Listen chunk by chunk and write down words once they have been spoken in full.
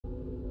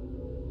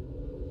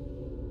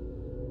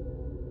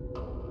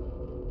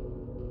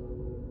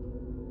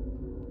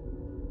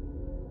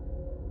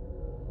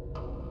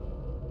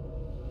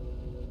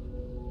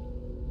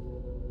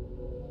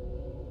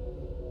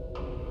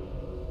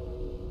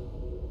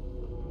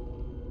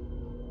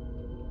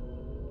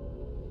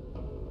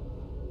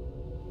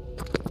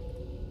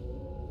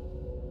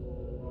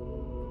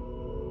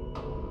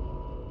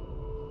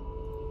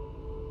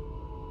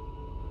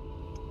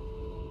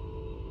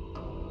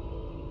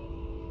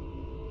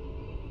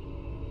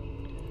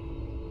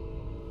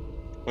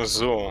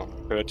So,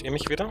 hört ihr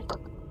mich wieder?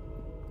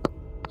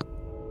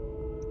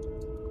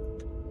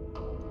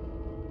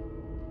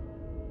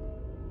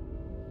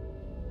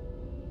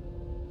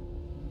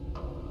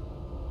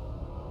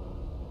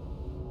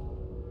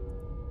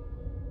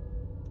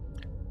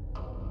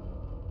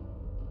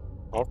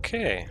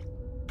 Okay.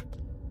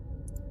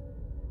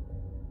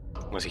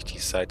 Muss ich die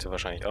Seite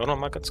wahrscheinlich auch noch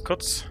mal ganz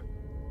kurz...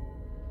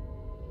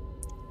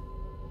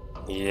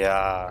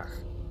 Ja.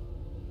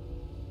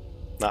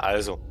 Na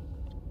also.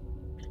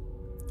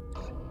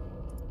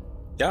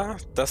 Ja,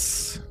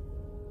 das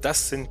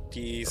sind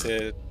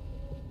diese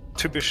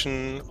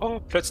typischen, oh,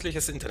 plötzlich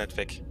ist das Internet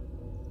weg.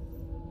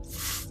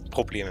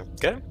 Probleme,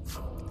 gell?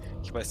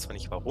 Ich weiß zwar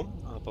nicht warum,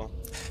 aber...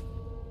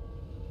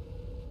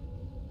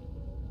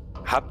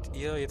 Habt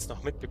ihr jetzt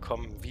noch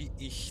mitbekommen, wie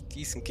ich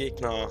diesen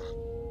Gegner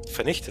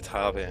vernichtet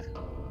habe?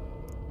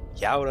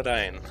 Ja oder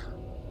nein?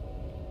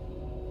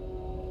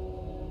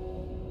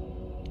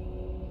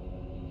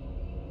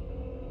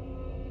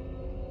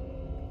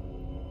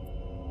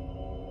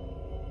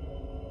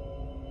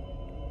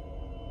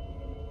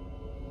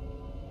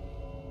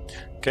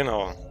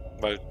 Genau,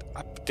 weil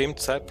ab dem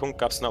Zeitpunkt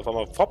gab es dann auf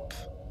einmal Pop,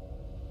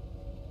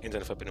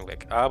 Internetverbindung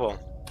weg. Aber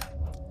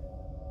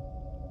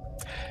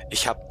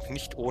ich habe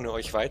nicht ohne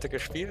euch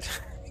weitergespielt,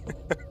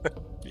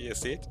 wie ihr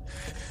seht.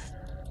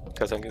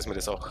 Gott sei Dank ist mir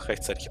das auch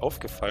rechtzeitig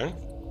aufgefallen.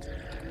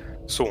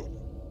 So.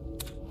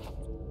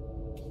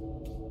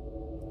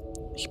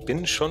 Ich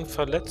bin schon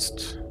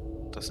verletzt.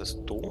 Das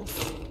ist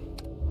doof.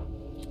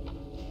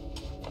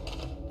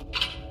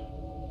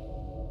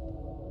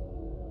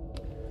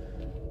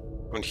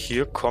 Und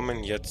hier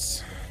kommen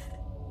jetzt...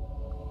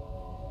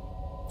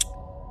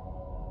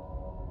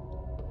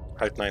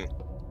 Halt, nein.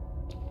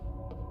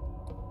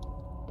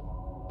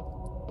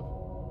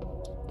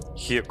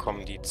 Hier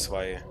kommen die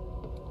zwei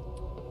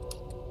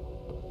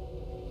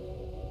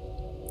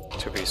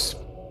Typis.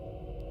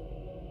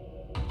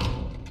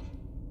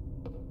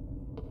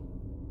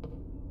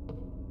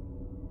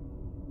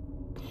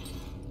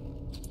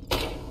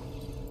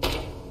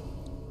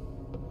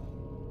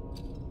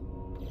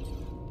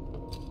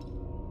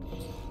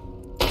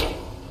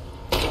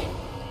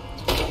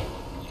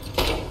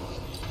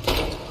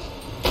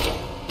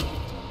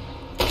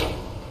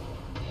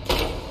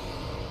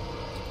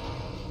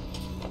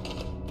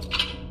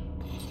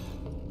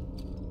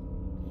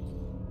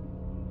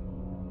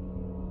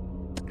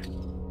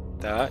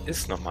 Da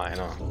ist noch mal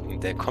einer.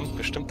 Der kommt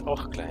bestimmt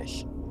auch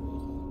gleich.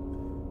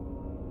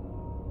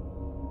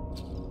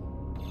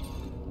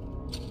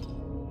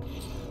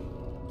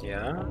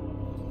 Ja.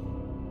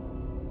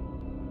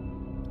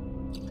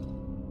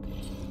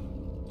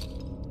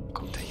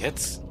 Kommt er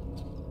jetzt?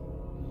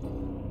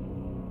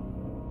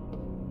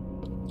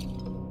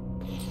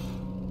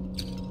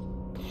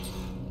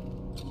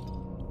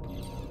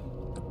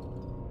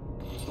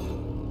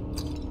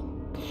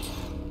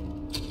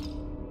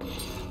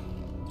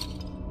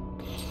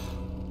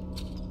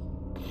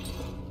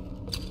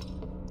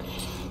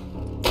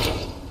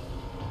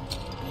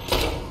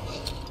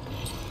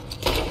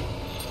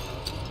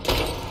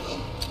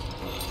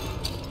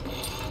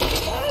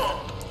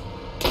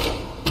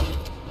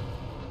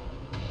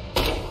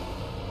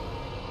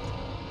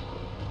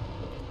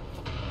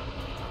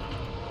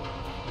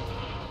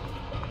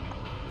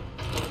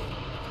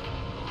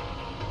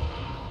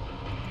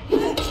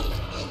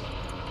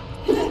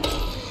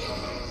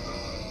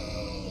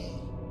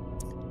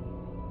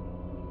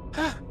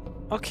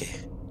 Okay.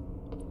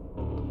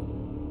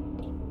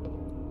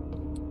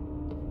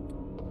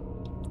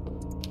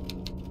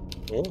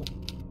 Oh,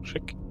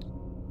 schick.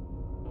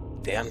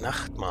 Der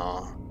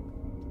Nachtmar.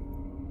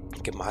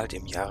 Gemalt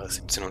im Jahre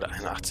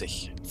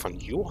 1781 von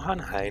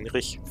Johann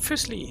Heinrich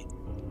Füssli.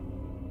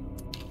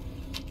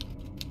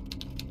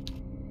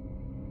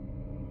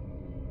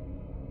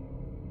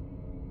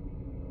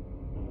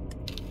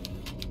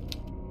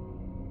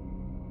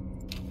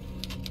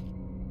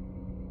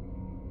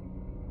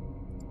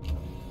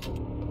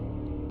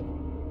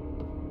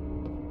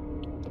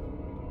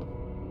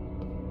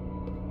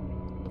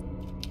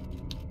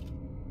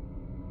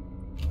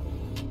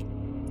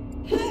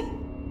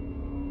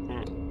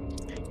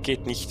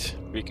 Geht nicht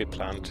wie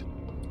geplant.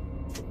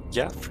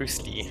 Ja,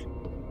 Füßli.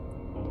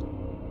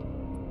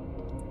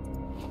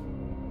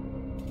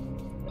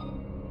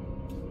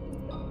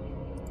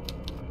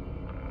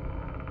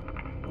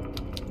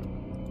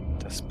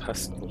 Das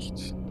passt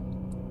nicht.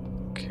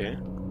 Okay.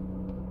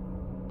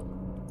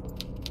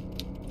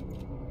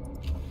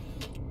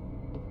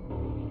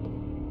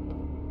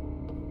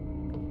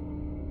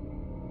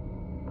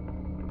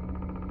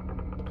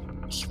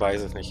 Ich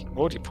weiß es nicht.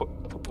 Oh, die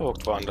Puppe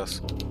hockt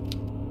woanders.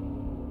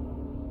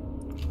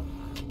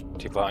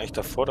 Die war eigentlich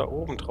davor da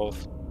oben drauf.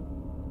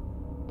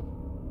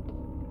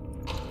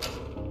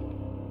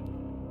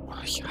 Oh,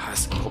 ich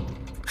hasse Puppen.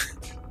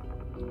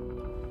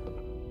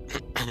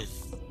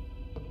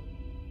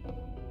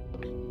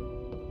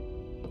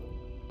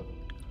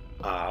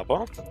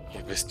 Aber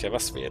ihr wisst ja,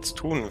 was wir jetzt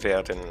tun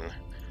werden.